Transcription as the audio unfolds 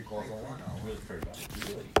Wow.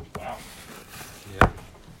 Yeah.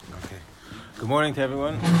 Okay. Good morning to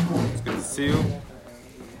everyone. It's good to see you.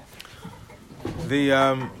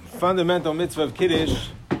 The fundamental mitzvah of Kiddush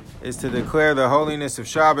is to declare the holiness of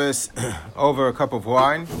Shabbos over a cup of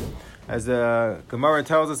wine. As the Gemara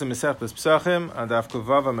tells us in Masechtas Pesachim, on Daf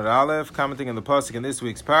Kuvav Amud Aleph, commenting on the pasuk in this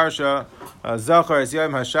week's parsha, Zachar es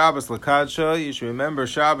Yom HaShabbos l'kadsha, you should remember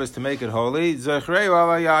Shabbos to make it holy. Zachrei al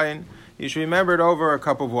hayayin, you should remember it over a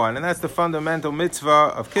cup of wine. And that's the fundamental mitzvah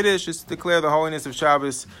of Kiddush, is to declare the holiness of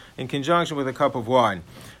Shabbos in conjunction with a cup of wine.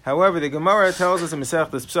 However, the Gemara tells us in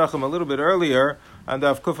Masechtas Pesachim a little bit earlier, on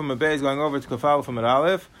Daf Kuf Amud Beis, going over to Kuf Aleph Amud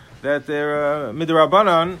Aleph, that they're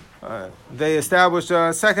midrabanan, they established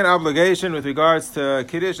a second obligation with regards to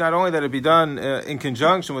Kiddush, not only that it be done in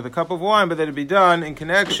conjunction with a cup of wine, but that it be done in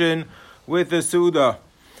connection with the Seudah.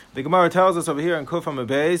 The Gemara tells us over here in Kuf Amud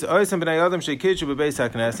Beis,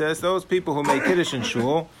 those people who make Kiddush in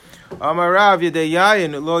shul, Amar Rav Yedei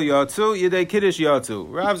Yayin lo yatsu, Yedei Kiddush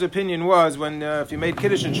yatsu. Rav's opinion was, when if you made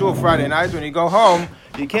Kiddush in shul Friday night, when you go home,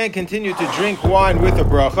 you can't continue to drink wine with a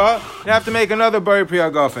bracha. You have to make another bari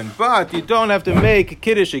priyagafen. But you don't have to make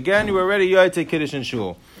Kiddush again. You already yaitze Kiddush in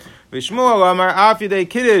shul. V'shmuel Amar Af Yedei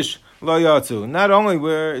Kiddush lo yatsu. Not only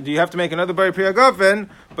do you have to make another bari priyagafen,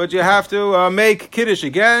 but you have to make Kiddush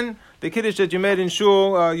again. The Kiddush that you made in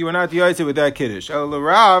shul, you were not yaitze with that Kiddush.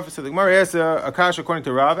 Rav, so the Gemara asks a kasha according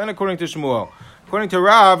to Rav and according to Shmuel. According to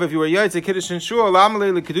Rav, if you were yaitze Kiddush in shul,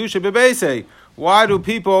 lamale l'kedusha bebeisei. Why do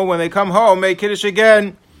people, when they come home, make Kiddush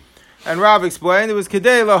again? And Rav explained, it was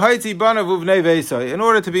kedei lahaitzi banav uvnei veisai, in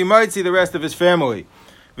order to be mitzi the rest of his family.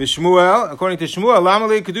 V'Shmuel, according to Shmuel,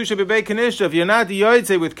 lamale kedusha bebei kanisha. If you're not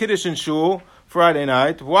yaitze with Kiddush in shul Friday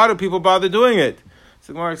night, why do people bother doing it?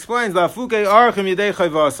 So the Gemara explains, lafuke archim yedei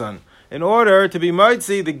chayvasan. In order to be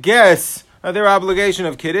mitzi the guests of their obligation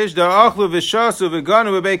of Kiddush, that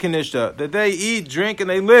they eat, drink, and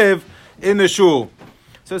they live in the shul.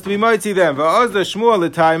 So it's to be mitzi them. This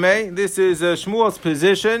is Shmuel's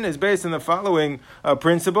position, is based on the following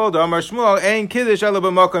principle. A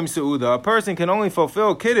person can only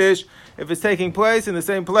fulfill Kiddush if it's taking place in the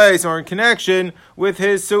same place or in connection with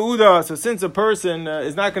his Seudah. So since a person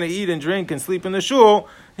is not going to eat and drink and sleep in the shul,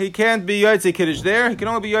 he can't be Yaitse Kiddush there. He can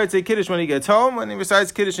only be Yaitse Kiddush when he gets home, when he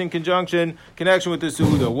recites Kiddush in connection with the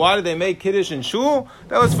Seudah. Why did they make Kiddush in shul?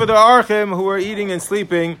 That was for the Archim who were eating and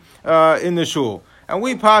sleeping in the shul. And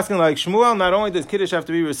we paskin like Shmuel, not only does Kiddush have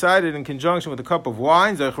to be recited in conjunction with a cup of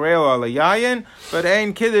wine, Zachreo al hayayin, but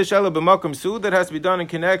ein Kiddush ela b'makom Seudah, that has to be done in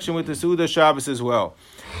connection with the Seudah Shabbos as well.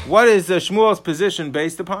 What is Shmuel's position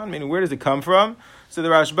based upon? I mean, where does it come from? So the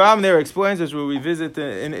Rashbam there explains, as we'll revisit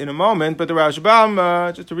in a moment, but the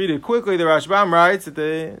Rashbam, just to read it quickly, the Rashbam writes at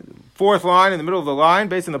the fourth line, in the middle of the line,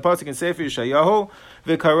 based on the pasuk in Sefer Yeshayahu,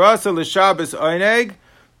 V'karasa l'Shabbos oineg,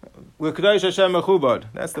 L'Kadosh Hashem mechubad.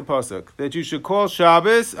 That's the pasuk, that you should call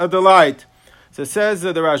Shabbos a delight. So it says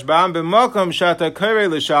the Rashbam, B'makom shata korei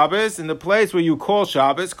l'Shabbos, in the place where you call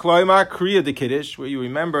Shabbos, Kloimar kriya de Kiddush, where you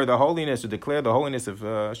remember the holiness or declare the holiness of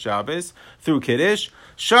Shabbos through Kiddush,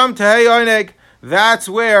 Sham tehei oineg. That's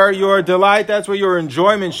where your delight, that's where your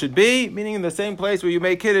enjoyment should be, meaning in the same place where you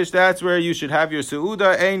make Kiddush, that's where you should have your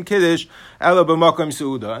Seudah, ein Kiddush, ela b'makom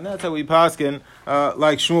Seudah. And that's how we paskin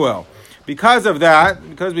like Shmuel. Because of that,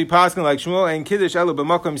 because we paskin like Shmuel, ein Kiddush, ela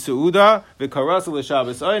b'makom Seudah, v'karasa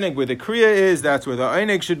l'Shabbos oineg, where the kriya is, that's where the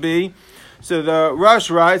oineg should be. So the Rush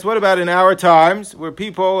writes, what about in our times, where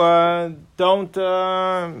people don't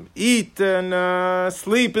eat and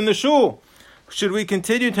sleep in the shul? Should we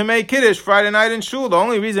continue to make Kiddush Friday night in shul? The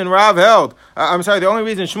only reason the only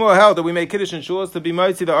reason Shmuel held that we make Kiddush in shul is to be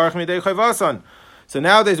mitzi the Archim Yedei Chayvasan. So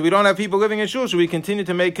nowadays we don't have people living in shul. Should we continue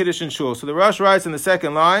to make Kiddush in shul? So the Rush writes in the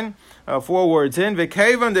second line, 4 words in,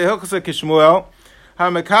 V'kevan dehilchasa kishmuel,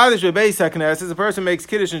 ha'mekadosh bebeis hakneses, a person makes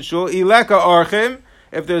Kiddush in shul, ileka Archim,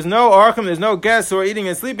 if there's no Archim, there's no guests who are eating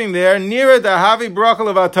and sleeping there, nira dahavi bracha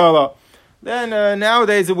levatala. Then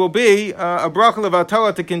nowadays it will be a bracha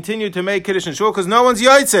levatala to continue to make Kiddush in shul, because no one's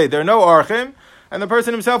yaitze. There are no archim, and the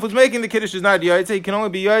person himself who's making the Kiddush is not yaitze. He can only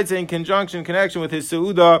be yaitze in connection with his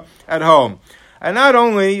Seudah at home. And not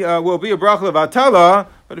only will be a bracha levatala,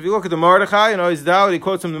 but if you look at the Mordechai, his Dawud, he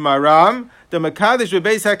quotes from the Maram, the Mekadosh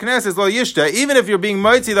bebeis hakneses lo yishta. Even if you're being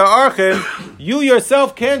mitzi the archim, you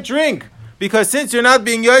yourself can't drink. Because since you're not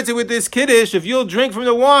being yaitze with this Kiddush, if you'll drink from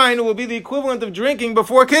the wine, it will be the equivalent of drinking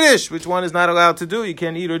before Kiddush, which one is not allowed to do. You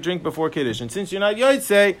can't eat or drink before Kiddush. And since you're not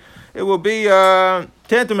yaitze, it will be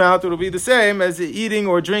tantamount, it will be the same as eating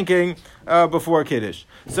or drinking before Kiddush.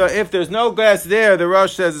 So if there's no guests there, the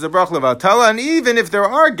Rosh says it's a bracha levatala, and even if there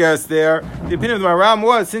are guests there, the opinion of the Maram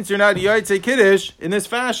was, since you're not yaitze Kiddush in this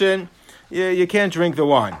fashion, you can't drink the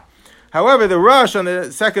wine. However, the Rosh on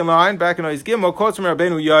the second line, back in Ois Gimel, quotes from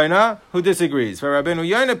Rabbeinu Yoina, who disagrees. For Rabbeinu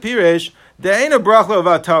Yoina Pirish, there ain't a bracha of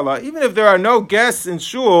atala. Even if there are no guests in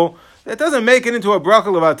shul, that doesn't make it into a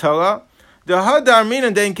bracha of atala. The hadar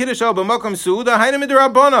minan dein kiddush al b'makom seudah hainu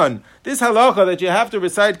midrabanan. This halacha that you have to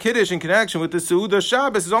recite kiddush in connection with the Seudah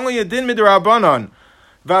Shabbos is only a din midrabanan.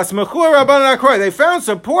 Vasmachu rabbanan akroy. They found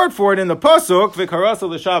support for it in the pasuk v'karasa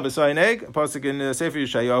l'Shabbos aineg, a pasuk in Sefer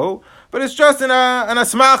Yeshayahu. But it's just an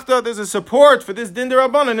asmachta. There's a support for this din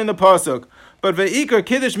derabanan in the pasuk. But ve'ikar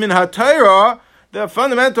kiddush min hatayra, the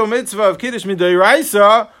fundamental mitzvah of kiddush min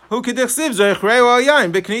deiraisa, who kedichsiv zeichrei al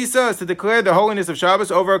yain b'knisa, is to declare the holiness of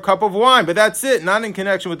Shabbos over a cup of wine. But that's it, not in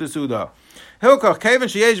connection with the Seudah. Hilkach kevan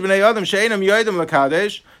sheyesh b'nei adam she'enam yoydim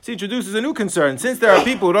lekadesh. He introduces a new concern. Since there are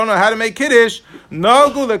people who don't know how to make kiddush,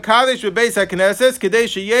 nagu lekadesh v'beis hakneses kedei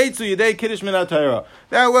sheyetzu yedei kiddush min hatayra.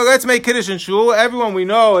 Well, let's make kiddush in shul. Everyone we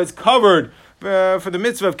know is covered for the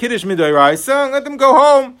mitzvah of kiddush midoraisa. Let them go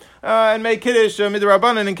home and make kiddush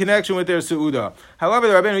midorabanan in connection with their Seudah. However,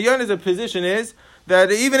 the Rabbeinu Yona's position is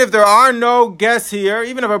that even if there are no guests here,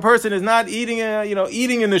 even if a person is not eating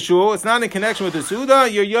in the shul, it's not in connection with the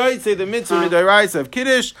Seudah, you're yoytze the mitzvah midoraisa of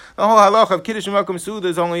kiddush. The whole halacha of kiddush and makom Seudah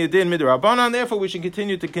is only a din midorabanan. Therefore, we should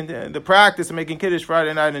continue the practice of making kiddush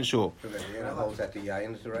Friday night in shul. So then you're going to hold that the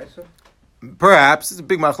yayin is deraisa? Perhaps it's a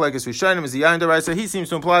big machlekes Rishonim. Is the yayin deraisa? He seems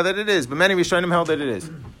to imply that it is, but many Rishonim held that it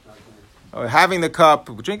is. Having the cup,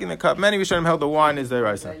 drinking the cup, many Rishonim held the wine is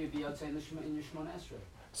deraisa.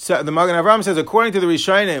 So the Magen Avraham says, according to the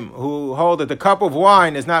Rishonim who hold that the cup of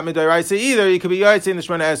wine is not midoraisa either, you could be yaitze in the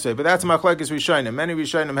Shemona Esrei. But that's machlekes Rishonim. Many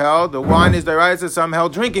Rishonim held the wine is deraisa. Some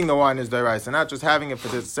held drinking the wine is deraisa, not just having it for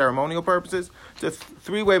the ceremonial purposes. It's a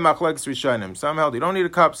three-way machlekes Rishonim. Some held you don't need a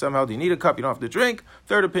cup. Some held you need a cup. You don't have to drink.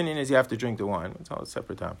 Third opinion is you have to drink the wine. It's all a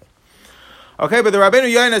separate topic. Okay, but the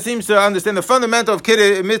Rabbeinu Yoina seems to understand the fundamental of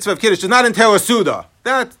mitzvah of kiddush does not entail a Seudah.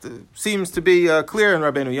 That seems to be clear in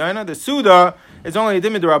Rabbeinu Yoina. The Seudah is only a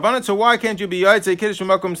dimid rabbanan, so why can't you be yaitze kiddush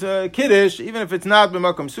b'makom kiddush, even if it's not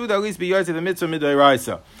b'makom Seudah, at least be yaitze the mitzvah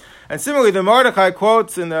midoraisa. And similarly, the Mordechai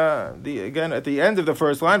quotes in again at the end of the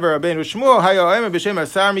first line, Rabbeinu Shmuel hayoyim b'shem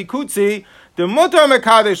asar mikutzi. The mutar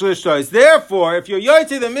mekadesh lishtois. Therefore, if you're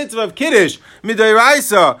yaitze the mitzvah of kiddush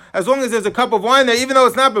midoraisa, as long as there's a cup of wine there, even though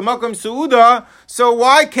it's not b'makom Seudah, so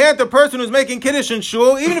why can't the person who's making kiddush in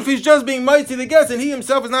shul, even if he's just being yaitze the guest and he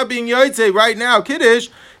himself is not being yaitze right now kiddush,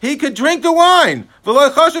 he could drink the wine.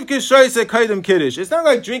 It's not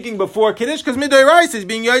like drinking before kiddush because midoraisa is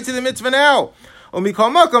being yaitze the mitzvah now. He says the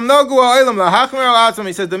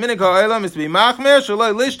minig ha'olam is to be machmer,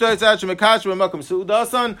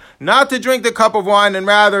 not to drink the cup of wine and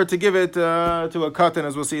rather to give it to a katan,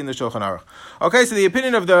 as we'll see in the Shulchan Aruch. Okay, so the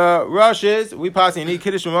opinion of the Rosh is we pass you need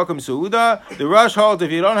kiddush b'makom Seudah. The Rosh holds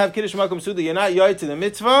if you don't have kiddush b'makom Seudah, you're not yaitze the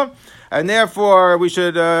mitzvah. And therefore, we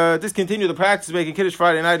should discontinue the practice of making kiddush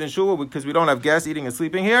Friday night in shul because we don't have guests eating and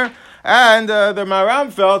sleeping here. And the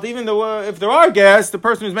Maram felt even though if there are guests, the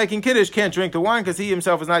person who's making kiddush can't drink the wine because he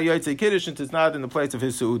himself is not yaitze kiddush since it's not in the place of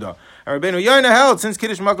his Seudah. And Rabbeinu Yoina held since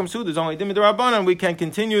kiddush makom Seudah is only din midorabanan, we can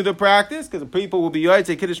continue the practice because the people will be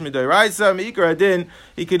yaitze kiddush midoraisa meikar adin.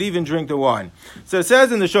 He could even drink the wine. So it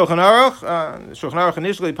says in the Shulchan Aruch,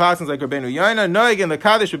 initially passes like Rabbeinu Yoina, noig in the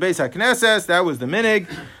kaddish beis hakneses. That was the minig.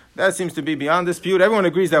 That seems to be beyond dispute. Everyone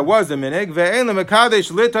agrees that was the minig. Ve'en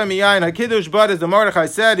lemekadesh lita miyayin hakiddush. But as the Mordechai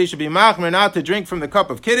said, he should be machmer not to drink from the cup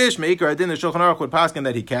of kiddush. Meikar adin the Shulchan Aruch would paskin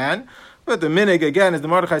that he can. But the minig again, as the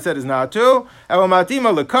Mordechai said, is not to. El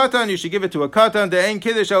matima lekatan. You should give it to a katan. De'en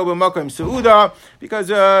kiddush el b'makom Seudah.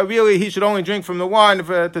 Because really he should only drink from the wine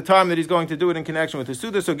at the time that he's going to do it in connection with the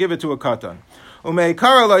Seudah. So give it to a katan. Really,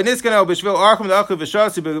 this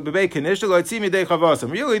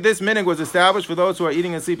minig was established for those who are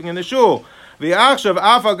eating and sleeping in the shul. Like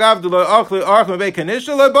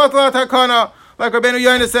Rabbeinu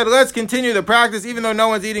Yoina said, let's continue the practice even though no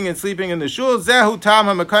one's eating and sleeping in the shul. That's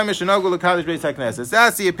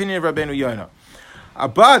the opinion of Rabbeinu Yoina.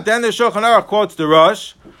 But then the Shulchan Aruch quotes the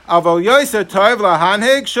Rosh.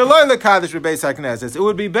 It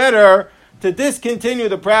would be better to discontinue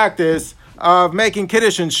the practice of making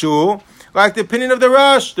kiddush in shul, like the opinion of the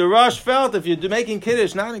Rosh. The Rosh felt if you're making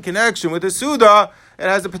kiddush not in connection with the Seudah, it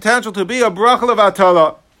has the potential to be a bracha of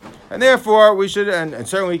atala. And therefore, we should, and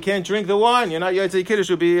certainly you can't drink the wine. You're not Yaitse Kiddush,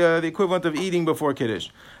 would be the equivalent of eating before Kiddush.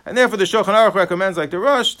 And therefore, the Shulchan Aruch recommends, like the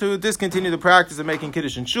Rosh, to discontinue the practice of making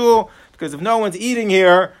Kiddush in Shul, because if no one's eating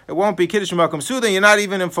here, it won't be Kiddush Makom Seudah. You're not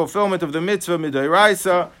even in fulfillment of the mitzvah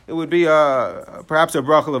Midoraisa. It would be perhaps a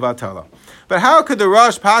bracha levatala. But how could the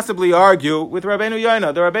Rosh possibly argue with Rabbeinu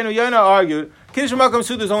Yonah? The Rabbeinu Yonah argued, Kiddush Makom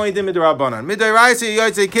Seudah is only din midrabanan. Midoraisa,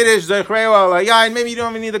 Yaitse Kiddush, Zeichreu al Yayin, maybe you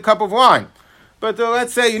don't even need a cup of wine. But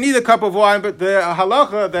let's say you need a cup of wine, but the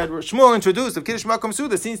halacha that Shmuel introduced of Kiddush Makom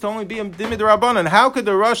Seudah seems to only be a dimid rabbanan. How could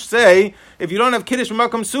the Rosh say, if you don't have Kiddush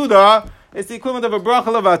Makom Seudah, it's the equivalent of a bracha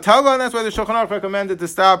levatala, and that's why the Shulchan Aruch recommended to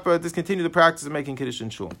stop, discontinue the practice of making Kiddush in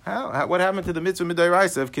Shul. What happened to the mitzvah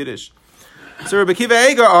midoraisa of Kiddush? So Rabbi Kiva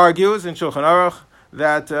Eger argues in Shulchan Aruch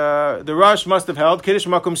that the Rosh must have held Kiddush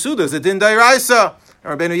Makom Seudah is a din dairaisa.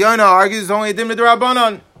 Rabbeinu Yonah argues it's only a din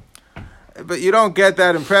midrabanan. But you don't get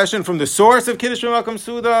that impression from the source of Kiddush Makom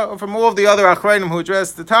Seudah or from all of the other Achrayim who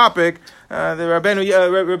addressed the topic.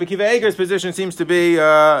 Rabbi Kiva Eger's position seems to be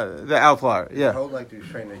the outlier. Yeah. I would like to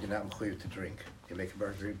train that you're not clear to drink. You make a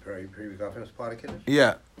burger pre-week as part of Kiddush?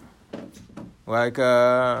 Yeah.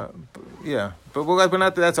 Yeah. But we're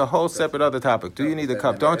not, that's a whole separate other topic. Do you need a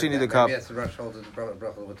cup? Don't you need a cup? Yes, the Rosh holds the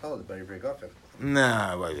bracha levatala, the very big often.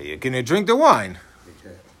 Nah, well, can you drink the wine?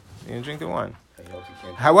 You can drink the wine.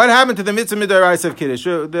 What happened to the mitzvah midoraisa of Kiddush?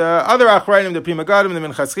 The other Achrayim, the Pri Megadim, the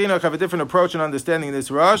Minchas Chinuch, have a different approach and understanding in this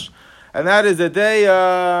Rosh, and that is that they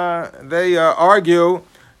argue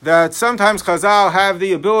that sometimes Chazal have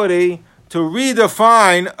the ability to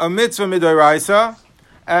redefine a mitzvah midoraisa,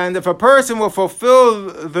 and if a person will fulfill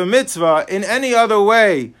the mitzvah in any other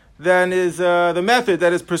way than is the method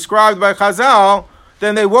that is prescribed by Chazal,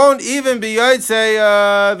 then they won't even be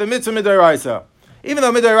Yaitse the mitzvah midoraisa. Even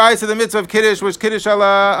though midoraisa, the mitzvah of Kiddush, was Kiddush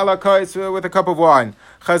ala kais with a cup of wine.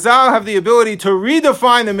 Chazal have the ability to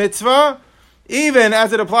redefine the mitzvah, even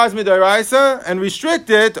as it applies midoraisa, and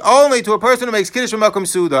restrict it only to a person who makes Kiddush Makom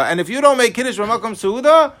Seudah. And if you don't make Kiddush Makom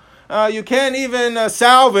Seudah, you can't even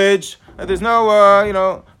salvage. There's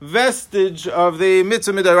no vestige of the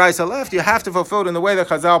mitzvah midoraisa left. You have to fulfill it in the way that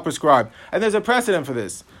Chazal prescribed. And there's a precedent for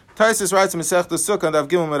this. Taisus writes in Masechta Sukkah and Daf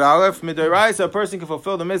Gimel Mid Aleph, midoraisa, a person can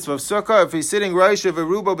fulfill the mitzvah of Sukkah if he's sitting Roisha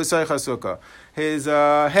Verubo B'Seicha Sukkah. His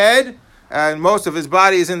head and most of his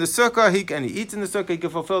body is in the Sukkah, and he eats in the Sukkah, he can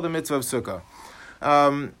fulfill the mitzvah of Sukkah.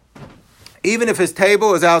 Even if his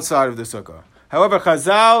table is outside of the Sukkah. However,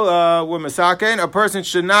 Chazal were Masaken, a person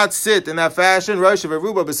should not sit in that fashion, Roisha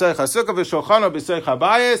Verubo B'Seicha Sukkah, V'Shulchano B'Seicha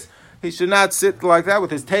Bayis. He should not sit like that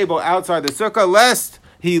with his table outside the Sukkah, lest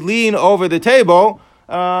he lean over the table,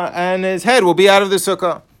 and his head will be out of the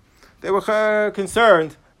sukkah. They were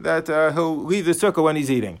concerned that he'll leave the sukkah when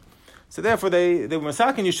he's eating. So therefore, they were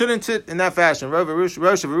masakin, you shouldn't sit in that fashion. So Taisus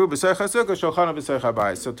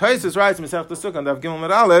writes in Masechta Sukkah and Daf Gimel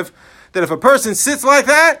Mid Aleph that if a person sits like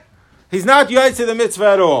that, he's not yaitse the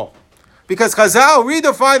mitzvah at all. Because Chazal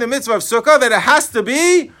redefined the mitzvah of sukkah that it has to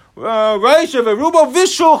be you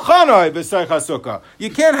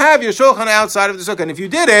can't have your shulchan outside of the sukkah. And if you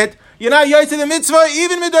did it, you're not yaitse the mitzvah,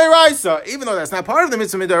 even midoraisa. Even though that's not part of the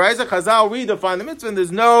mitzvah midoraisa, Chazal redefined the mitzvah, and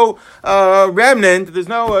there's no remnant, there's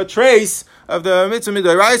no trace of the mitzvah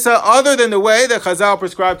midoraisa other than the way that Chazal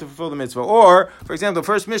prescribed to fulfill the mitzvah. Or, for example, the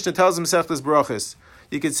first Mishnah tells him Sechtas Brachos.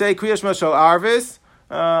 You could say Kriyash Mashal Arvis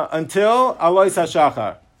until Alois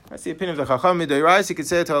HaShachar. That's the opinion of the Chacham midoraisa. You could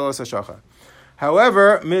say it till Alois HaShachar.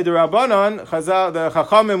 However, midrabanan, Chazal, the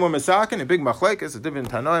Chachamim were Mesakin, a big machlekes, a different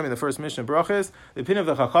Tanoim in the first Mishnah Brachos. The opinion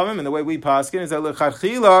of the Chachamim and the way we paskin is that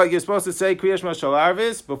lechatchila you're supposed to say Kriyash Mashal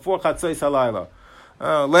Arvis before Chatzos Halayla,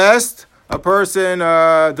 lest a person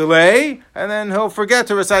delay and then he'll forget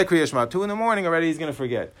to recite Kriyash Mashal. 2 a.m. already he's going to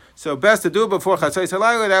forget. So best to do it before Chatzos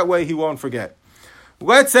Halayla. That way he won't forget.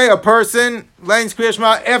 Let's say a person lanes Kriyash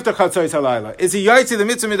Mashal after Chatzos Halayla. Is he yaitse the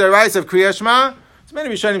mitzvah midoraisa of Kriyash Mashal? So many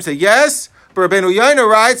Rishonim say yes. But Rabbeinu Yonah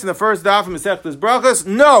writes in the first daf of Masechtas Brachos,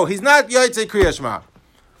 no, he's not yaitse Kriyash Mashal.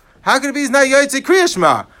 How could it be he's not yaitse Kriyash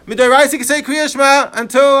Mashal? Midoraisa can say Kriyash Mashal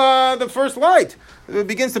until the first light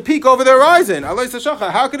begins to peek over the horizon.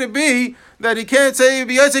 How could it be that he can't say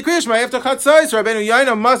yaitse Kriyash Mashal after Chatzos? Rabbeinu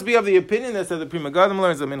Yonah must be of the opinion, that's the Pri Megadim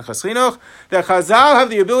learns the Minchas Chinuch, that Chazal have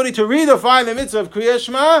the ability to redefine the mitzvah of Kriyash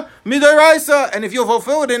Mashal midoraisa, and if you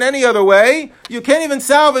fulfill it in any other way, you can't even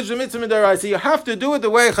salvage the mitzvah midoraisa. You have to do it the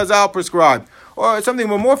way Chazal prescribed. Or something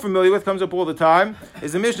we're more familiar with, comes up all the time,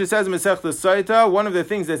 is the Mishnah says in Masechtas Seudah, one of the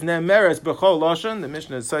things that's nemeres b'chol lashon, the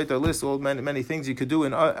Mishnah Seudah lists all many things you could do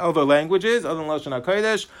in other languages, other than Lashon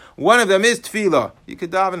HaKodesh. One of them is tefillah. You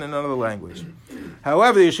could daven in another language.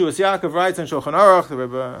 However, the Yeshua Yaakov writes in Shulchan Aruch, the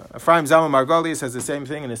Rabbi Ephraim Zalman Margolius has the same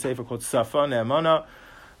thing in a sefer called Safa Ne'emana,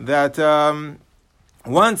 that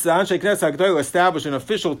once the Anshe Knesset HaGedolah established an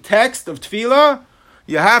official text of Tefillah,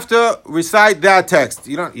 you have to recite that text.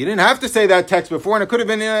 You didn't have to say that text before, and it could have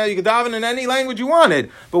been you could daven in any language you wanted.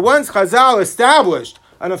 But once Chazal established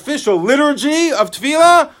an official liturgy of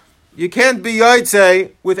Tefillah, you can't be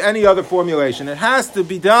Yaitse with any other formulation. It has to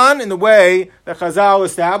be done in the way that Chazal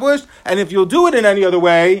established, and if you'll do it in any other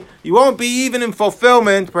way, you won't be even in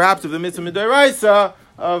fulfillment, perhaps, of the mitzvah midaraisa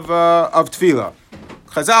of Tefillah.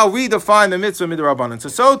 Chazal redefined the mitzvah midrabanan.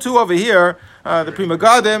 So too over here, the Pri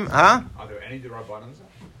Megadim, Are there any derabanans?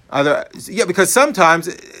 Yeah, because sometimes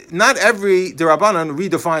not every derabanan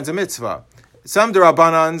redefines a mitzvah. Some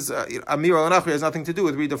derabanans, Amir al-Nachri has nothing to do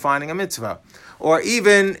with redefining a mitzvah. Or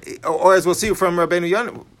as we'll see from Rabbeinu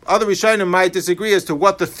Yonah, other Rishonim might disagree as to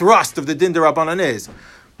what the thrust of the din derabanan is.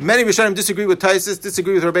 Many Rishonim disagree with Taisus,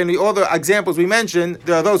 disagree with Rabbeinu. All the examples we mentioned,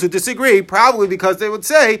 there are those who disagree, probably because they would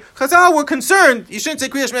say, Chazal, we're concerned, you shouldn't say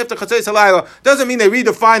Kriya Shema after Chatzos Halayla. Doesn't mean they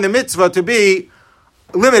redefine the mitzvah to be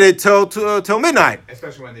limited till midnight.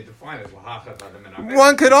 Especially when they define it.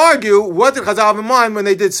 One could argue, what did Chazal have in mind when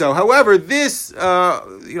they did so? However, this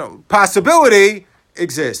possibility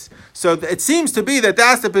exists. So it seems to be that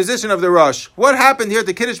that's the position of the Rosh. What happened here at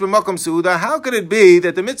the Kiddush b'makom Seudah? How could it be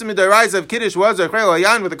that the mitzvah midaraisa of Kiddush was a chayil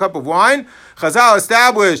ayan with a cup of wine? Chazal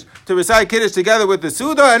established to recite Kiddush together with the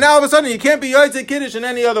Seudah, and now all of a sudden you can't be Yaitse Kiddush in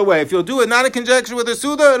any other way. If you'll do it not in conjunction with the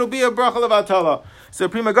Seudah, it'll be a bracha levatala. So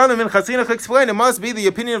Pri Megadim in Chasinach explained it must be the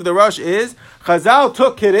opinion of the Rosh is Chazal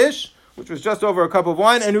took Kiddush, which was just over a cup of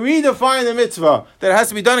wine, and redefine the mitzvah, that it has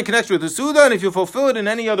to be done in connection with the Seudah, and if you fulfill it in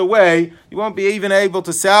any other way, you won't be even able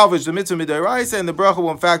to salvage the mitzvah midaraisa, and the bracha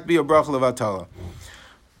will in fact be a bracha levatala.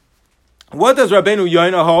 What does Rabbeinu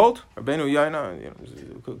Yonah hold? Rabbeinu Yonah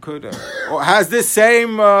or has this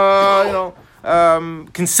same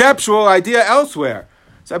conceptual idea elsewhere.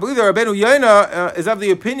 So I believe that Rabbeinu Yonah is of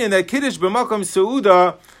the opinion that Kiddush b'makom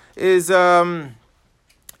Seudah is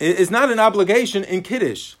not an obligation in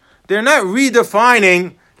Kiddush. They're not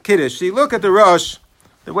redefining Kiddush. See, look at the Rosh,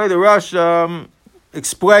 the way the Rosh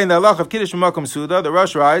explained the halach of Kiddush b'makom Seudah. The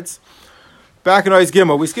Rosh writes, back in Ois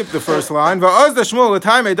Gimel, we skipped the first line, Va'oz da Shmuel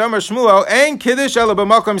l'taimei damar Shmuel, ein Kiddush ela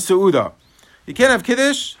b'makom Seudah. You can't have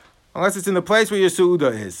Kiddush unless it's in the place where your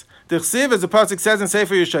Seudah is. Dichsiv, as the pasuk says in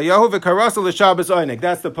Sefer Yeshayahu, v'karasa l'Shabbos oinig.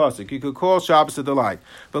 That's the pasuk. You could call Shabbos a delight.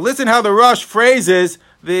 But listen how the Rosh phrases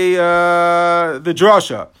the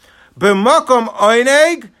drasha. B'makom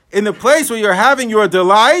oinig, in the place where you're having your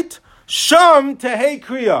delight, sham tehei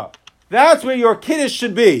kriya. That's where your Kiddush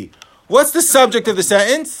should be. What's the subject of the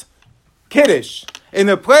sentence? Kiddush. In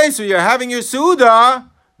the place where you're having your Seudah,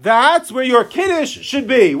 that's where your Kiddush should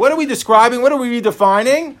be. What are we describing? What are we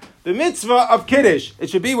redefining? The mitzvah of Kiddush. It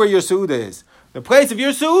should be where your Seudah is. The place of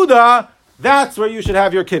your Seudah, that's where you should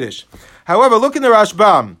have your Kiddush. However, look in the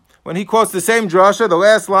Rashbam. When he quotes the same drasha,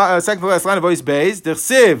 the second to last line of Ois Beis,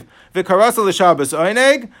 Dichsiv v'karasa l'Shabbos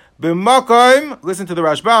oineg, b'makom, listen to the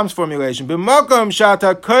Rashbam's formulation, b'makom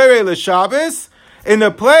shata korei l'Shabbos, in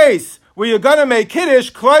the place where you're going to make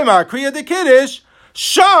Kiddush, kloimar, kriya de Kiddush,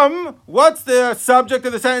 sham, what's the subject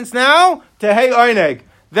of the sentence now? Tehei oineg.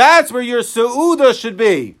 That's where your Seudah should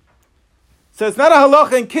be. So it's not a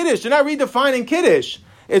halacha in Kiddush. You're not redefining Kiddush.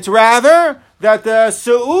 It's rather that the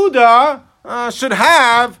Seudah should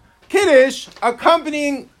have Kiddush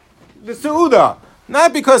accompanying the Seudah.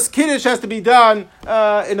 Not because Kiddush has to be done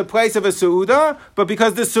in the place of a Seudah, but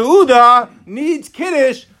because the Seudah needs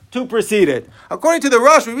Kiddush to precede it. According to the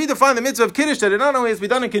Rosh, we redefine the mitzvah of Kiddush that it not only has to be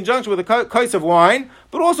done in conjunction with a kais of wine,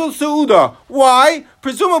 but also Seudah. Why?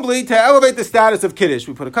 Presumably to elevate the status of Kiddush.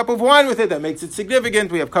 We put a cup of wine with it, that makes it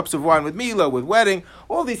significant. We have cups of wine with Mila, with wedding.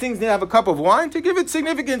 All these things need to have a cup of wine to give it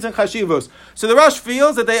significance and chashivos. So the Rosh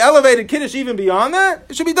feels that they elevated Kiddush even beyond that.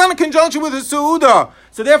 It should be done in conjunction with a Seudah.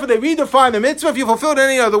 So therefore they redefine the mitzvah. If you fulfill it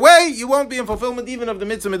any other way, you won't be in fulfillment even of the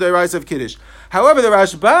mitzvah midaraisa of Kiddush. However, the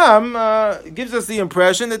Rashbam gives us the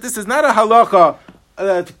impression that this is not a halacha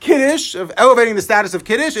Kiddush, of elevating the status of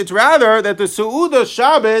Kiddush. It's rather that the Seudah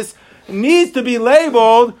Shabbos needs to be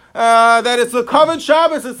labeled that it's a covered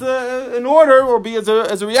Shabbos. It's in order or be as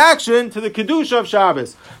a reaction to the Kiddush of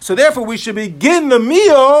Shabbos. So therefore we should begin the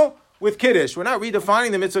meal with Kiddush. We're not redefining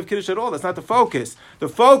the mitzvah of Kiddush at all. That's not the focus. The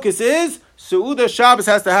focus is Seudah Shabbos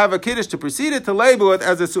has to have a Kiddush to precede it, to label it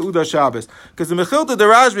as a Seudah Shabbos. Because the Mechilta the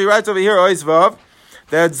Rashbi writes over here, Ois Vav,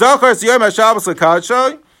 that Zachar Siyom HaShabbos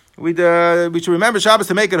L'Kadsho, we should remember Shabbos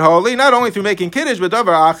to make it holy, not only through making Kiddush, but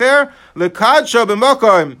Davar Acher, L'Kadsho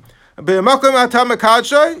B'Mokom Atam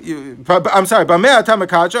Mekadsho, I'm sorry, B'Meh Atam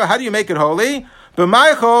Mekadsho, how do you make it holy?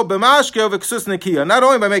 B'Maicho, B'Mashke, V'Ksus Nekiya, not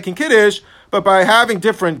only by making Kiddush, but by having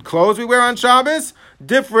different clothes we wear on Shabbos,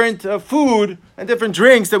 different food and different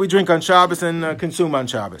drinks that we drink on Shabbos and consume on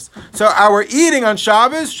Shabbos. So our eating on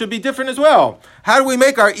Shabbos should be different as well. How do we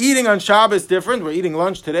make our eating on Shabbos different? We're eating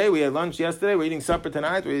lunch today, we had lunch yesterday, we're eating supper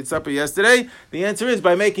tonight, we ate supper yesterday. The answer is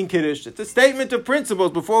by making Kiddush. It's a statement of principles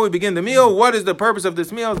before we begin the meal. What is the purpose of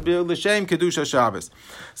this meal? It's l'shem Kiddush Shabbos.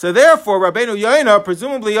 So therefore, Rabbeinu Yoina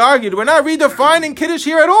presumably argued, we're not redefining Kiddush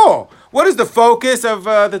here at all. What is the focus of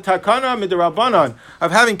the Takana Midrabanan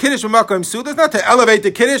of having Kiddush B'makom Seudah? It's not to elevate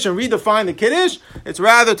the Kiddush and redefine the Kiddush. It's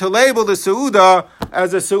rather to label the Seudah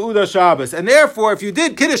as a Seudah Shabbos. And therefore, if you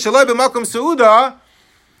did Kiddush Shaloi B'makom Seudah,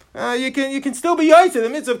 you can still be Yaitse. The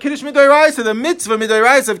mitzvah of Kiddush Midoraisa, the mitzvah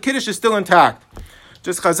Midoraisa of Kiddush is still intact.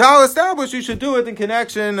 Just Chazal established you should do it in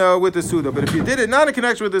connection with the Seudah. But if you did it not in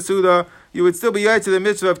connection with the Seudah, you would still be Yaitse the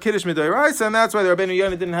mitzvah of Kiddush Midoraisa, and that's why the Rabbeinu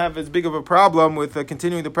Yonah didn't have as big of a problem with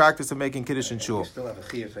continuing the practice of making Kiddush in Shul. You still have a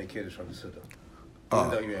Chiyuv say Kiddush from the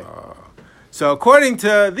Seudah. So according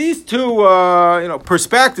to these two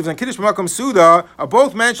perspectives on Kiddush B'makom Seudah are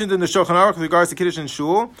both mentioned in the Shulchan Aruch with regards to Kiddush and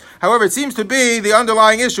Shul. However, it seems to be the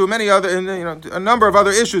underlying issue, a number of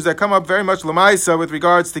other issues that come up very much l'maisa with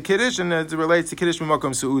regards to Kiddush and as it relates to Kiddush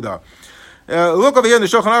B'makom Seudah. Look over here in the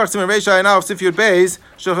Shulchan Aruch, Siman Reish Ayin Aleph Sif Yud Beis.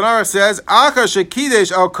 Shulchan Aruch says, "Achar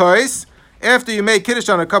shekidesh al kois." After you make Kiddush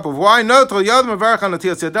on a cup of wine, notol yad mevarach on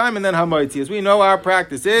netilas yadayim, and then hamoitzi. As we know, our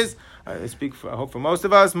practice is. I hope for most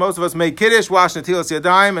of us. Most of us make Kiddush, wash netilas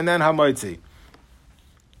yadayim, and then hamoitzi.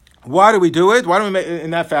 Why do we do it? Why don't we make it in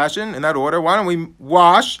that fashion, in that order? Why don't we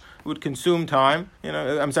wash? It would consume time.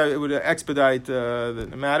 It would expedite the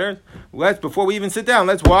matter. Before we even sit down,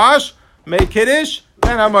 let's wash, make Kiddush,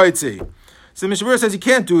 then hamoitzi. So the Mishnah Berurah says you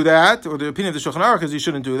can't do that, or the opinion of the Shulchan Aruch is you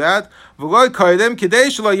shouldn't do that. We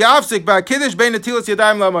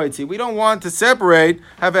don't want to separate,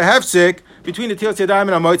 have a hefsek between the Netilas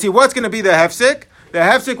Yadayim and Hamoitzi. What's going to be the hefsek? The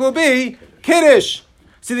hefsek will be Kiddush.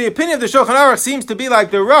 See, the opinion of the Shulchan Aruch seems to be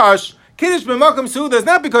like the Rush. Kiddush B'makom Seudah is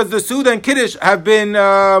not because the Seudah and Kiddush have been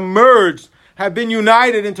merged, have been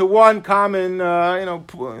united into one common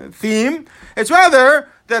theme. It's rather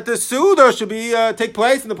that the Seudah should be take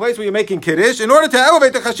place in the place where you're making Kiddush in order to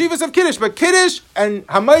elevate the chashivas of Kiddush. But Kiddush and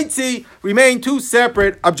Hamoitzi remain two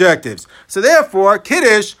separate objectives. So therefore,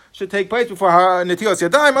 Kiddush should take place before Netilas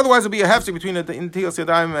Yadayim. Otherwise, it'll be a hefsek between Netilas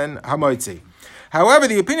Yadayim and Hamoitzi. However,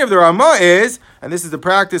 the opinion of the Ramah is, and this is the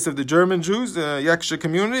practice of the German Jews, the Yaksha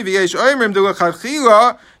community, v'yesh oimrim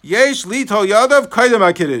d'lechatchila yesh litol yadav kaidem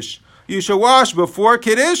HaKiddush. You shall wash before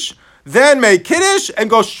Kiddush, then make Kiddush, and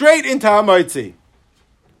go straight into Hamoitzi.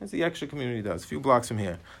 That's the extra community does, a few blocks from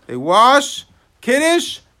here. They wash,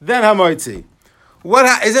 Kiddush, then Hamoitzi.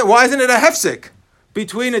 Why isn't it a hefsek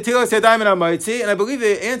between Netilas Yadayim and Hamoitzi? And I believe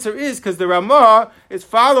the answer is because the Ramah is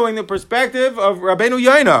following the perspective of Rabbeinu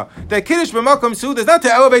Yoina. That Kiddush B'makom Seudah is not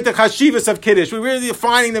to elevate the chashivas of Kiddush. We're really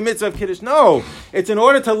defining the mitzvah of Kiddush. No, it's in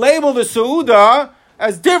order to label the Seudah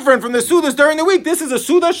as different from the Seudas during the week. This is a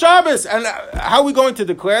Seudah Shabbos. And how are we going to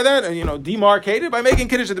declare that? Demarcate it by making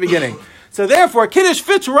Kiddush at the beginning. So therefore, Kiddush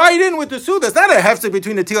fits right in with the Seudah. It's not a hefsek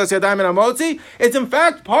between the Netilas Yadayim and Hamoitzi. It's in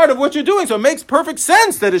fact part of what you're doing. So it makes perfect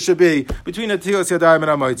sense that it should be between the Netilas Yadayim and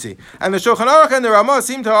Hamoitzi. And the Shulchan Aruch and the Ramah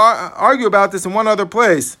seem to argue about this in one other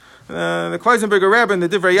place. The Kleisenberger Rebbe in the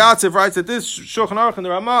Divrei Yatziv writes that this Shulchan Aruch and the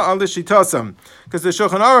Ramah are l'shitasam. Because the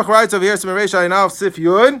Shulchan Aruch writes over here, Siman Reish Ayin Aleph Sif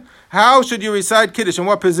Yud, how should you recite Kiddush, in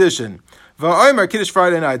what position? Va'omer, Kiddush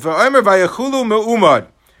Friday night. Va'omer vayachulu me'umad.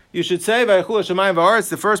 You should say Vayachulu Shamayim Va'aretz,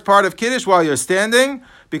 the first part of Kiddush while you're standing,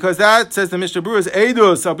 because that, says the Mishnah Berurah, is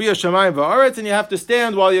Eidus Albiya Shamayim Va'aretz, and you have to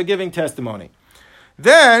stand while you're giving testimony.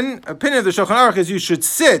 Then, opinion of the Shulchan Aruch is you should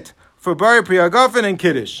sit for Bari Pri Hagafen and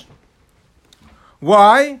Kiddush.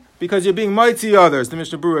 Why? Because you're being mighty others, the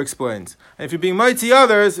Mishnah Berurah explains. And if you're being mighty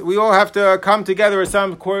others, we all have to come together as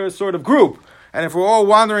some sort of group. And if we're all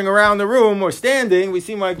wandering around the room or standing, we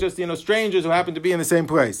seem like just, strangers who happen to be in the same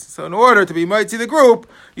place. So in order to be mighty the group,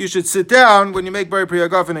 you should sit down when you make Bari Pri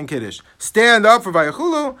Hagafen and Kiddush. Stand up for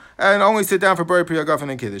Vayachulu, and only sit down for Bari Pri Hagafen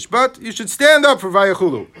and Kiddush. But you should stand up for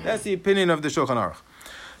Vayachulu. That's the opinion of the Shulchan Aruch.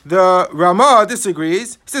 The Ramah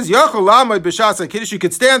disagrees. He says, Yachol Lamod B'Shas HaKiddush, you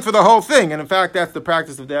could stand for the whole thing. And in fact, that's the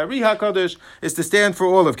practice of the Ari HaKadosh, is to stand for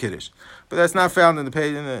all of Kiddush. But that's not found in the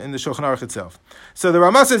page in the Shulchan Aruch itself. So the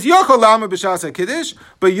Ramah says, Yachol Lamod B'Shas HaKiddush,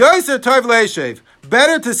 but Yoser Tov Leishev,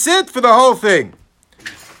 better to sit for the whole thing.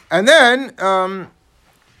 And then, the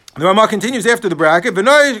Ramah continues after the bracket,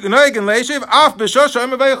 V'noig and Leishev, Af B'Shosh Ha'im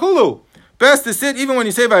V'Yachulu. Best to sit even when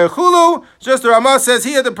you say Vayachulu. Just the Ramah says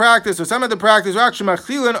he had the practice, or some had the practice. Rak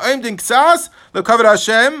shemachilin oimdin ksas lekavod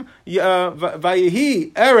Hashem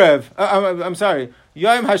vayehi erev. I'm sorry,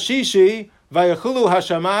 Yom Hashishi Vayachulu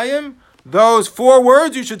Hashamayim. Those 4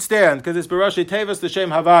 words you should stand because it's Barashi Tevas the Shem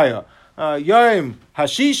Havaya. Yom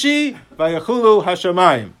Hashishi Vayachulu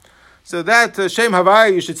Hashamayim. So that Shem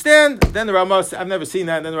Havaya, you should stand. Then the Ramah, I've never seen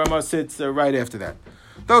that. And then the Ramah sits right after that.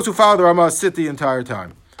 Those who follow the Ramah sit the entire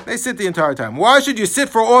time. They sit the entire time. Why should you sit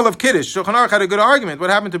for all of Kiddush? Shulchan Aruch had a good argument. What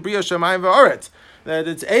happened to Bria Shamayim Va'aretz? That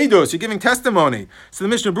it's Eidos, you're giving testimony. So the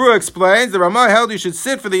Mishnah Berurah explains, the Ramah held you should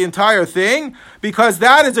sit for the entire thing, because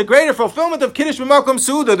that is a greater fulfillment of Kiddush b'makom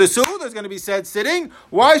Seudah. The Seudah is going to be said sitting.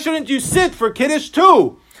 Why shouldn't you sit for Kiddush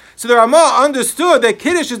too? So the Ramah understood that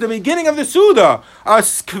Kiddush is the beginning of the Seudah. A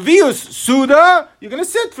Kvius Seudah, you're going to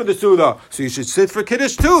sit for the Seudah. So you should sit for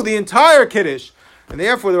Kiddush too, the entire Kiddush. And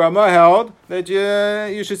therefore the Ramah held that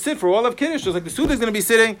you should sit for all of Kiddush. Just like the Seudah is going to be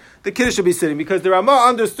sitting, the Kiddush should be sitting. Because the Ramah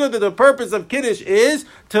understood that the purpose of Kiddush is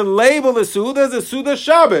to label the Seudah as a Seudah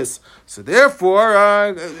Shabbos. So therefore,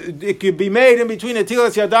 it could be made in between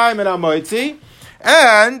Atilas Yadayim and Amoitzi.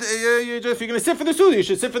 And if you're going to sit for the Seudah, you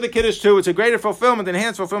should sit for the Kiddush too. It's a greater fulfillment,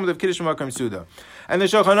 enhanced fulfillment of Kiddush Makom Seudah. And the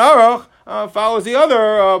Shulchan Aruch follows the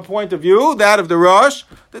other point of view, that of the Rosh,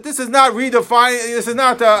 that this is not redefining, this is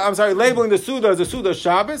not, labeling the Seudah as a Seudah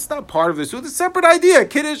Shabbos. It's not part of the Seudah. It's a separate idea.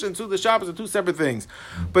 Kiddush and Seudah Shabbos are two separate things.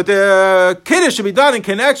 But the Kiddush should be done in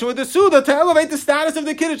connection with the Seudah to elevate the status of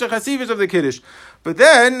the Kiddush, the Chasivas of the Kiddush. But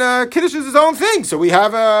then Kiddush is its own thing. So we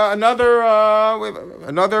have another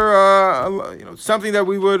something that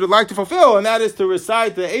we would like to fulfill, and that is to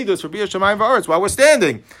recite the Eidos for Bria Shamayim Va'aretz while we're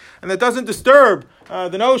standing. And that doesn't disturb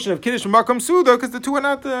the notion of Kiddush and Makom Seudah, because the two are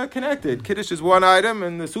not connected. Kiddush is one item,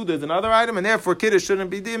 and the Seudah is another item, and therefore Kiddush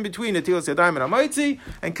shouldn't be in between Atilas Yadayim and Amoitzi,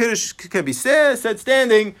 and Kiddush can be said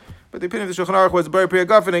standing. But the opinion of the Shulchan Aruch was Bari Priya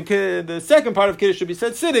Gafen, and the second part of Kiddush should be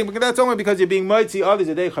said sitting, because that's only because you're being Moitzi Others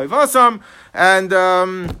Yadei Chayvasam, and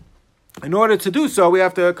in order to do so, we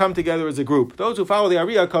have to come together as a group. Those who follow the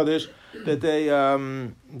Ariyah Kodesh,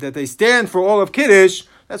 that they stand for all of Kiddush.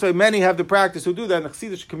 That's why many have the practice who do that in the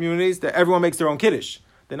Chassidish communities, that everyone makes their own Kiddush.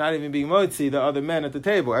 They're not even being Moitzi, the other men at the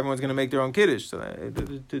table. Everyone's going to make their own Kiddush. So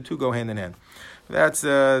the two go hand in hand. That's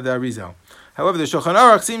the Arizal. However, the Shulchan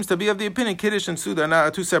Aruch seems to be of the opinion Kiddush and Seudah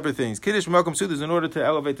are two separate things. Kiddush and Makom Seudah is in order to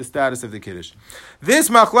elevate the status of the Kiddush. This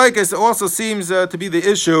machlokes also seems to be the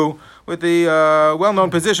issue with the well-known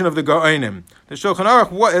position of the Gaonim. The Shulchan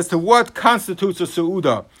Aruch, as to what constitutes a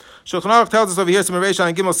Seudah. Shulchan Aruch tells us over here, Simareisha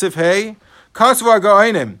and Gimel Sif Hey, Kasva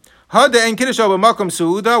Gaonim. Hada en Kiddush over Makom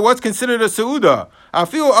Seudah. What's considered a Seudah?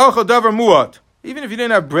 Afilu achal davar muat. Even if you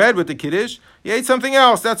didn't have bread with the Kiddush, you ate something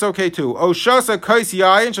else, that's okay too. Oshasa kais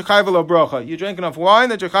yayin shechayv lo bracha. You drank enough wine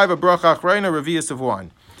that you chayv a bracha achreina revius of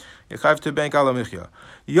wine. You chayv to bank ala michya.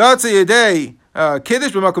 Yatsa yedei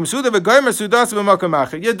Kiddush b'makom Seudah v'goymer Seudas b'makom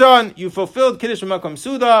acher. You're done. You fulfilled Kiddush b'makom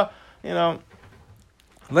Seudah.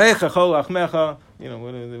 Lecha chol achmecha.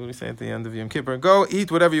 What do we say at the end of Yom Kippur? Go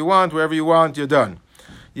eat whatever you want, wherever you want. You're done.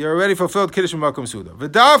 You already fulfilled Kiddush Makom Seudah.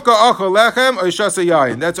 V'davka achol lechem or shasa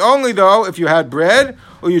yayin. That's only though if you had bread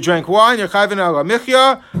or you drank wine. You're chayvin al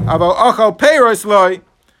michya. Aval achol peiros loy.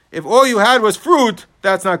 If all you had was fruit,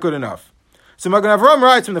 that's not good enough. So Magen Avraham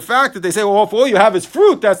writes from the fact that they say, well, if all you have is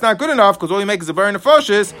fruit, that's not good enough because all you make is a very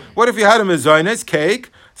nefashis. What if you had a mezainis,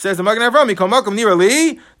 cake? Says the Magen Avraham, Mikol Makom Nira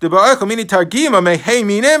Li, the Ba'echel Mini Targima Mehei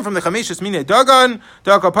Minim from the Chamishas Mini Dagan,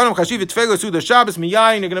 Dakapanam Chashiv Tfelo Seudah Shabbos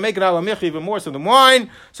Miyayin. You're going to make it al michi even more so than wine.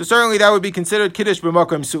 So certainly that would be considered Kiddush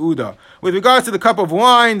b'makom Seudah. With regards to the cup of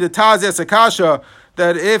wine, the Taz Esakasha,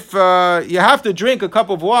 that if you have to drink a cup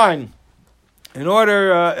of wine in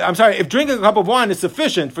order, if drinking a cup of wine is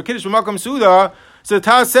sufficient for Kiddush b'makom Seudah, so the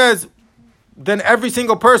Taz says, then every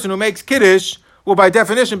single person who makes Kiddush will by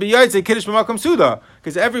definition be Yaitse Kiddush b'makom Seudah,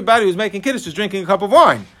 because everybody who's making Kiddush is drinking a cup of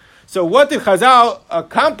wine. So what did Chazal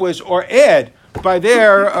accomplish or add by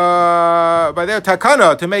their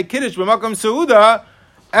takana to make Kiddush b'makom Seudah?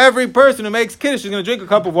 Every person who makes Kiddush is going to drink a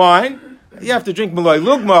cup of wine. You have to drink Malay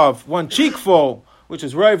Lugmav, one cheekful, which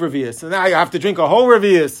is Rav Revius. So now you have to drink a whole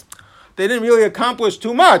Revius. They didn't really accomplish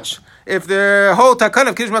too much. If the whole takana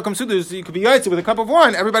of Kiddush b'makom Seudah is you could be Yaitse with a cup of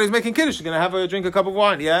wine, everybody's making Kiddush. You're going to have drink a cup of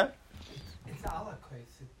wine, yeah?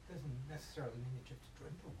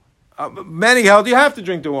 Many held you have to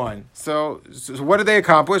drink the wine. So what did they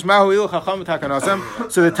accomplish? So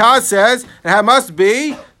the Taz says it must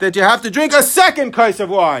be that you have to drink a second kais of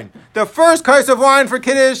wine. The first kais of wine for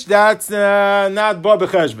Kiddush, that's not Ba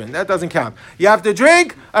B'Cheshbon. That doesn't count. You have to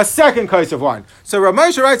drink a second kais of wine. So Rav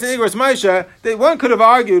Moshe writes in Igros Moshe that one could have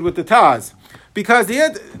argued with the Taz. Because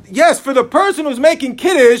yes, for the person who's making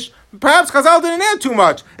Kiddush, perhaps Chazal didn't add too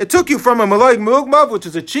much. It took you from a Malay Mugmav, which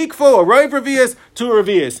is a cheekful, a Rav Revius, to a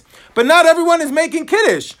Revius. But not everyone is making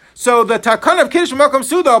Kiddush. So the takana of Kiddush Makom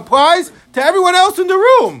Seudah applies to everyone else in the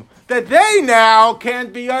room. That they now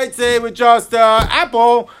can't be Yaitse with just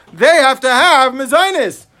apple. They have to have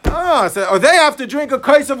mezainis. So they have to drink a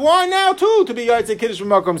kais of wine now too to be Yaitse Kiddush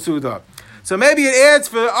B'makom Seudah. So maybe it adds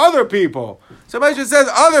for other people. So Moshe says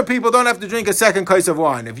other people don't have to drink a second kais of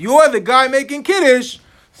wine. If you're the guy making Kiddush,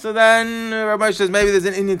 so then Rabbi says maybe there's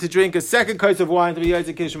an Indian to drink a second kais of wine to be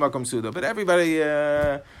Yaitse Kiddush B'makom Seudah. But everybody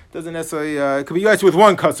doesn't necessarily, it could be Yaitse with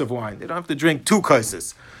one kais of wine. They don't have to drink two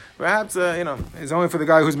kaises. Perhaps, it's only for the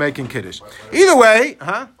guy who's making Kiddush. Either way,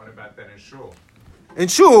 What about then in Shul? In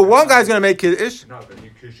Shul, one guy's going to make Kiddush. No, but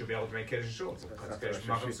you should be able to make Kiddush in Shul. It's Kiddush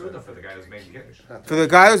B'makom Seudah for the guy who's making Kiddush. For the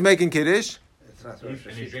guy who's making Kiddush, It's not And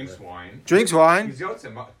he drinks wine. drinks wine. He's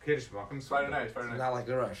Yotze, Kiddush B'makom Friday Seudah. night. It's not like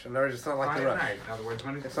the rush. In other words, it's not like Friday the rush. night. In other words,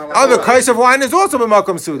 when It's not like Oh, the rush. kais of wine is also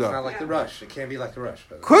b'makom It's not Seudah. like the rush. It can't be like the rush.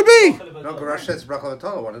 Could be. No, the rush says bracha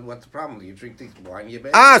v'tola. What's the problem? You drink the wine, you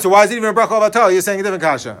bake. So why is it even a bracha of You're saying a different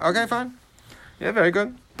kasha. Okay, fine. Yeah, very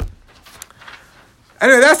good.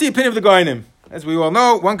 Anyway, that's the opinion of the Goinim. As we all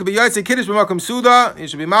know, one could be Yaitse Kiddush B'makom Seudah. You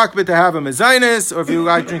should be makbid to have a mezainis, or if you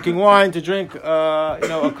like drinking wine, to drink,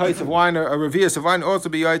 a kais of wine or a revius of wine. Also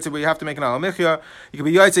be Yaitse, where you have to make an alamichya. You could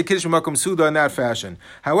be Yaitse Kiddush B'makom Seudah in that fashion.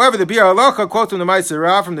 However, the Bir Halacha quotes from the Ma'aser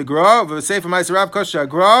Rav from the Gra, the Sefer Ma'aser Rav Kosh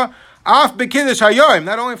Gra, Af b'Kiddush Hayoim,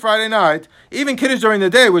 not only Friday night, even Kiddush during the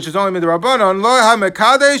day, which is only midrabanan, Lo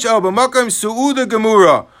ha-mekadesh el b'makom Seudah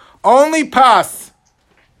Gemura. Only pas.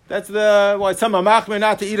 That's why some are machmer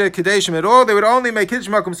not to eat a Keddashim at all. They would only make Kiddush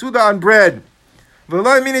B'makom Seudah on bread.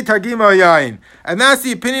 V'lo mini targima yain. And that's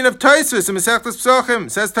the opinion of Tosfos in Masechtas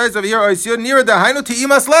Pesachim. Says Tosfos over here, Oisiyod nira dahainu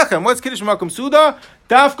ti'imas lechem. What's Kiddush B'makom Seudah?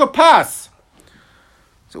 Dafka pas.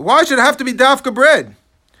 So why should it have to be dafka bread?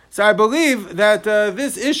 So I believe that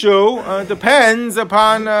this issue depends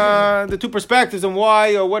upon the two perspectives and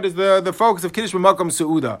why, or what is the focus of Kiddush B'makom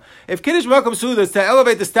Seudah. If Kiddush B'makom Seudah is to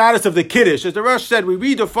elevate the status of the Kiddush, as the Rosh said, we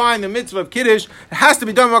redefine the mitzvah of Kiddush. It has to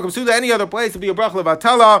be done B'makom Seudah. Any other place to be a bracha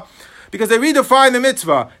levatala, because they redefine the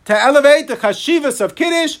mitzvah. To elevate the chashivas of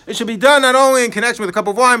Kiddush, it should be done not only in connection with a cup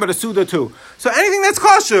of wine, but a Seudah too. So anything that's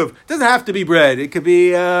chashuv doesn't have to be bread. It could be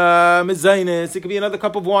mezainis, it could be another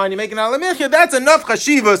cup of wine. You make an alamichya, that's enough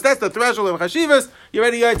chashivas. That's the threshold of chashivas. You're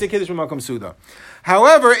ready to Kiddush B'makom Seudah.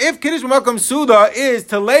 However, if Kiddush B'makom Seudah is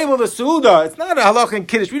to label the Seudah, it's not a halach in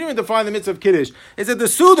Kiddush. We didn't even define the mitzvah of Kiddush. It's that the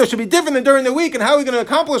Seudah should be different than during the week, and how are we going to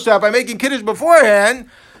accomplish that by making Kiddush beforehand?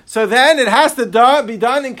 So then it has to be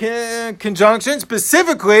done in conjunction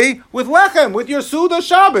specifically with lechem, with your Seudah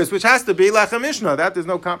Shabbos, which has to be lechem Mishnah. That there's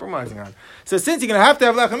no compromising on. So since you're going to have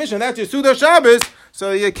lechem Mishnah, that's your Seudah Shabbos,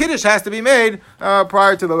 so your Kiddush has to be made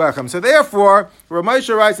prior to the lechem. So therefore, Rav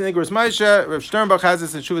Moshe writes in Igros Moshe, Rav Sternbach has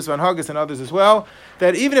this in Shuvas Van Haggis and others as well,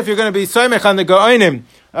 that even if you're going to be soymech on the Gaonim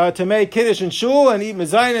to make Kiddush and Shul and eat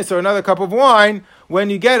mezainis or another cup of wine, when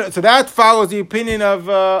you get so that follows the opinion of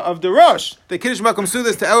the Rosh. The Kiddush B'makom Seudah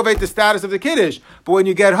is to elevate the status of the Kiddush. But when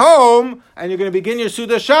you get home and you're going to begin your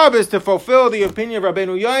Seudah Shabbos to fulfill the opinion of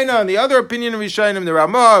Rabbeinu Yaina and the other opinion of Rishonim, the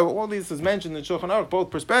Ramah, all these is mentioned in Shulchan Aruch, both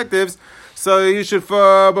perspectives. So you should,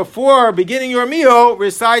 before beginning your meal,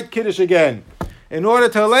 recite Kiddush again, in order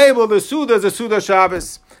to label the Seudah as a Seudah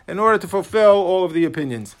Shabbos, in order to fulfill all of the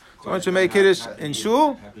opinions. So once you make Kiddush in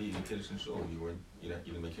Shul,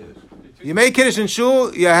 you made Kiddush in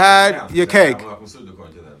Shul, you had your cake.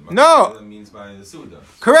 No.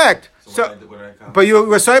 Correct. So, but you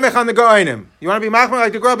were soymech on the Goinim. You want to be machmer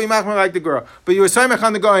like the girl, be machmer like the girl. But you were soymech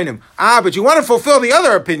on the Goinim. But you want to fulfill the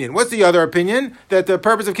other opinion. What's the other opinion? That the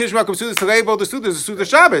purpose of Kiddush B'makom Seudah is to label the Seudah as a Seudah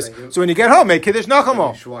Shabbos. So when you get home, make Kiddush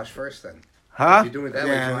Nachamo. You should wash first then. Huh? If you're doing it that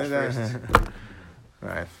way, you wash first.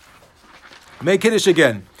 Right. Make Kiddush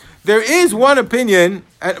again. There is one opinion,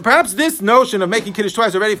 and perhaps this notion of making Kiddush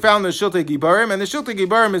twice already found in the Shiltei Gibarim, and the Shiltei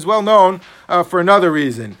Gibarim is well known for another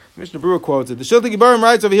reason. Mishnah Berurah quotes it. The Shiltei Gibarim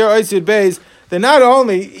writes over here, Oisiyud Beis, that not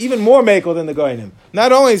only, even more makel than the Goinim,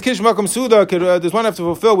 not only is Kiddush B'makom Seudah, does one have to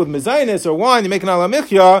fulfill with mezainis or wine, you make an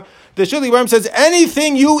alamichya, the Shiltei Gibarim says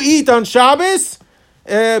anything you eat on Shabbos,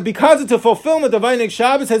 because it's a fulfillment of Einik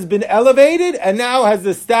Shabbos, has been elevated and now has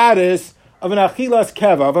the status of an achilas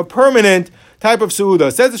keva, of a permanent type of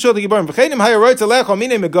Seudah. Says the Shiltei Gibarim, V'cheinim hayaroitz alecho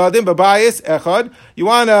mine megadim b'bayis echad. You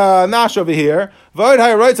want a nash over here. V'od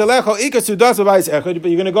hayaroitz alecho ika sudas b'bayis echad.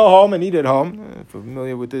 But you're going to go home and eat at home.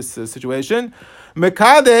 Familiar with this situation.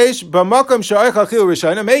 Mekadesh b'makom sha'oich achil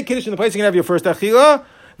rishayna. Make Kiddush in the place you can have your first achila.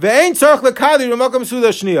 Ve'ein tzarich lekadi b'makom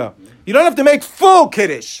Seudah shniya. You don't have to make full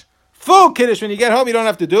Kiddush. Full Kiddush when you get home you don't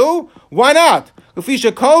have to do. Why not?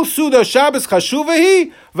 Ufisha kol Seudah Shabbos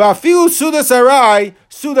chashuvahi va'afilu Seudah sarai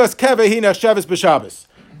Seudas kevahi nechshavos b'Shabbos.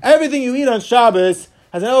 Everything you eat on Shabbos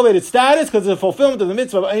has an elevated status because it's a fulfillment of the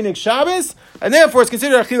mitzvah of Einik Shabbos, and therefore it's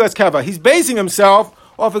considered achilas keva. He's basing himself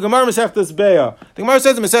Off of Gemara Masechtas Beya. The Gemara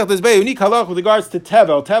says in Masechtas Beya, unique halach with regards to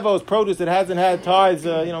tevel. Tevel is produce that hasn't had tithes,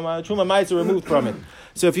 truma ma'aser removed from it.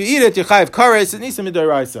 So if you eat it, you chayiv kares, it needs some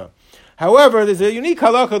midoraisa. However, there's a unique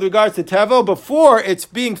halakha with regards to tevel before it's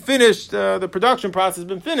being finished, the production process has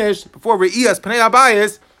been finished, before re'iyas pnei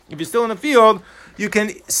abayis, if you're still in the field, you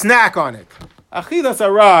can snack on it. Achilas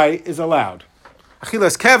arai is allowed.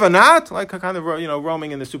 Achilas keva not, like kind of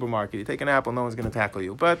roaming in the supermarket. You take an apple, no one's going to tackle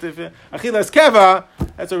you. But if achilas keva,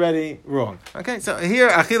 that's already wrong. Okay, so here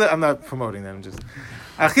I'm not promoting them. Just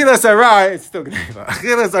achilas arai, it's still gneva.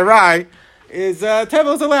 Achilas arai is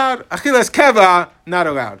tevel is allowed. Achilas keva not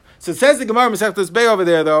allowed. So it says the Gemara Masechtas Beya over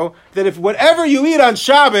there though that if whatever you eat on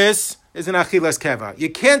Shabbos is an achilas keva, you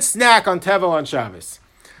can't snack on tevel on Shabbos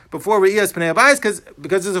before re'iyas pnei abayis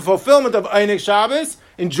because it's a fulfillment of einik Shabbos,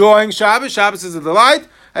 enjoying Shabbos. Shabbos is a delight,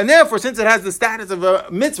 and therefore, since it has the status of a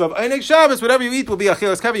mitzvah of einik Shabbos, whatever you eat will be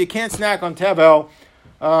achilas keva. You can't snack on tevel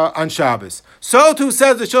on Shabbos. So too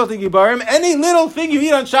says the Shiltei Gibarim, any little thing you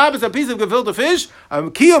eat on Shabbos, a piece of gefilte fish, a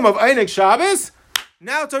kiyum of einik Shabbos,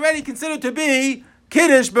 now it's already considered to be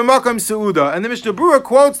Kiddush b'makam Seudah. And the Mishnah Berurah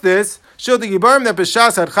quotes this, Shiltei Gibarim, that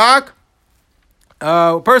b'shas hadchak,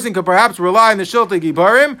 a person could perhaps rely on the Shiltei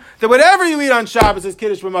Gibarim that whatever you eat on Shabbos is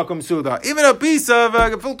Kiddush b'makam Seudah. Even a piece of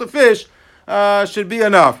gefilte fish should be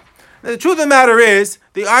enough. The truth of the matter is,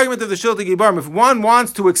 the argument of the Shiltei Gibarim, if one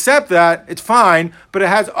wants to accept that, it's fine, but it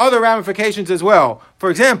has other ramifications as well. For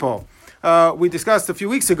example, we discussed a few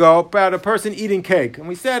weeks ago about a person eating cake. And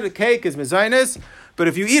we said a cake is mezainis, but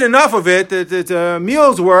if you eat enough of it, it's a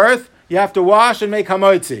meal's worth, you have to wash and make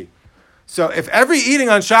hamotzi. So if every eating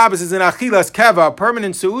on Shabbos is an achilas keva,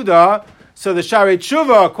 permanent seudah, so the Sharei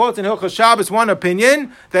Tshuva quotes in Hilchos Shabbos one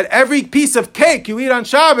opinion, that every piece of cake you eat on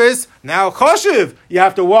Shabbos, now choshev, you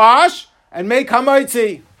have to wash and make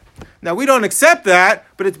hamotzi. Now we don't accept that,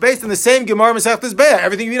 but it's based on the same Gemara Masechtas Beya.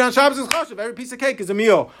 Everything you eat on Shabbos is choshev. Every piece of cake is a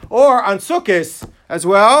meal. Or on Sukkos as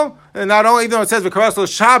well. And not only, even though it says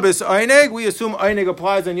v'karaslo Shabbos einig, we assume einig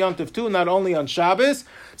applies on Yom Tov too, not only on Shabbos.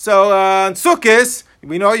 So on Sukkos,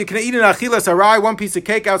 we know you can eat an achilas arai, one piece of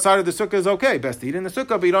cake outside of the sukkah is okay. Best to eat in the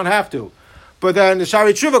sukkah, but you don't have to. But then the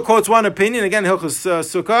Sharei Tshuva quotes one opinion, again, Hilchos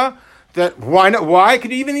Sukkah, that why not? Why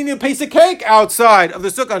could you even eat a piece of cake outside of the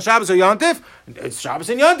sukkah on Shabbos or Yom Tov? It's Shabbos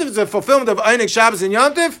and Yom Tov. It's a fulfillment of einik Shabbos and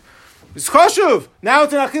Yom Tov. It's choshuv. Now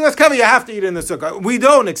it's an achilas keva. You have to eat it in the sukkah. We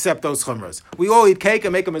don't accept those chumras. We all eat cake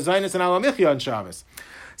and make a mezainis and alamichya on Shabbos.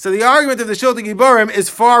 So the argument of the Shiltei Gibarim is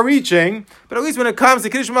far-reaching, but at least when it comes to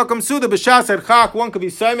Kiddush Makam Seudah b'shas hadchak, one could be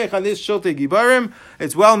saimech on this Shiltei Gibarim.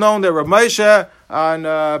 It's well known that Rabbi Moshe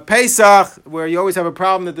on Pesach, where you always have a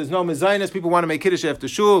problem that there's no mezainis, people want to make Kiddush after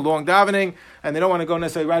shul, long davening, and they don't want to go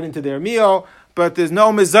necessarily right into their meal, but there's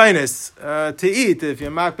no mezainis to eat if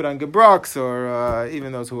you're makbid on gebroks, or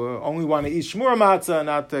even those who only want to eat shmura matzah,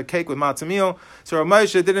 not cake with matzah meal. So Rabbi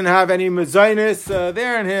Moshe didn't have any mezainis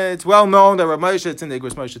there, and it's well known that Rabbi Moshe, it's in the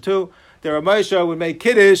Igros Moshe too, that Rabbi Moshe would make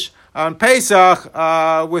Kiddush on Pesach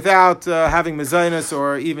without having mezainis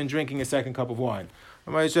or even drinking a second cup of wine.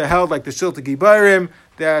 Rabbi Moshe held like the Shiltei Gibarim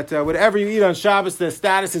that whatever you eat on Shabbos, the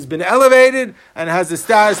status has been elevated and has the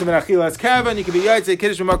status of an achilas keva, and you can be yaitze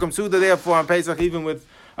Kiddush v'makam Seudah therefore on Pesach even with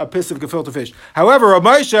a piece of gefilte fish. However,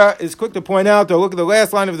 Rabbi Moshe is quick to point out, though, look at the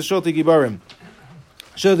last line of the Shiltei Gibarim.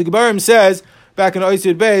 Shiltei Gibarim says, back in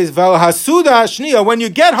Oisir Beis, Val Hasuda Shnia, when you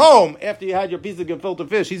get home, after you had your piece of gefilte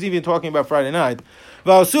fish, he's even talking about Friday night,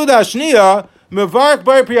 Val Hasuda Shnia, Mevark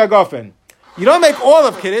Bar Priyagofen. You don't make all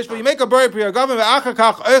of Kiddush, but you make a Bar Priyagofen,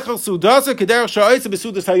 Ve'achakach Eichel Sudasa, Kederech Sha'oitza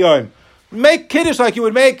B'Sudas Hayoim. Make Kiddush like you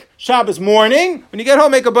would make Shabbos morning. When you get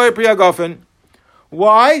home, make a Bar Priyagofen.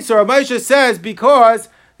 Why? So Rabbi Moshe says, because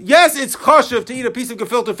yes, it's choshev to eat a piece of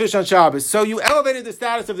gefilte fish on Shabbos. So you elevated the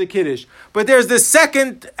status of the Kiddush. But there's the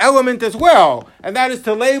second element as well, and that is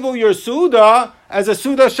to label your Seudah as a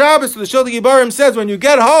Seudah Shabbos. So the Shiltei Gibarim says, when you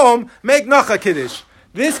get home, make Nacha Kiddush.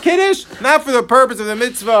 This Kiddush, not for the purpose of the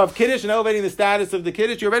mitzvah of Kiddush and elevating the status of the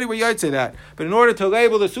Kiddush, you're already where you'd say that. But in order to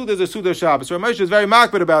label the Seudah as a Seudah Shabbos. So Rav Moshe is very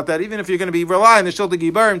makbid about that, even if you're going to be relying on the Shiltei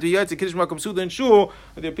Gibarim to Yotze Kiddush Makam Seudah and Shul,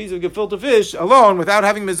 with your piece of gefilte fish alone, without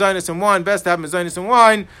having mezainis and wine, best to have mezainis and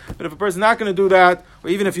wine. But if a person's not going to do that, or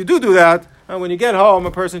even if you do that, when you get home,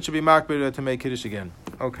 a person should be makbid to make Kiddush again.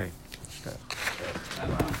 Okay.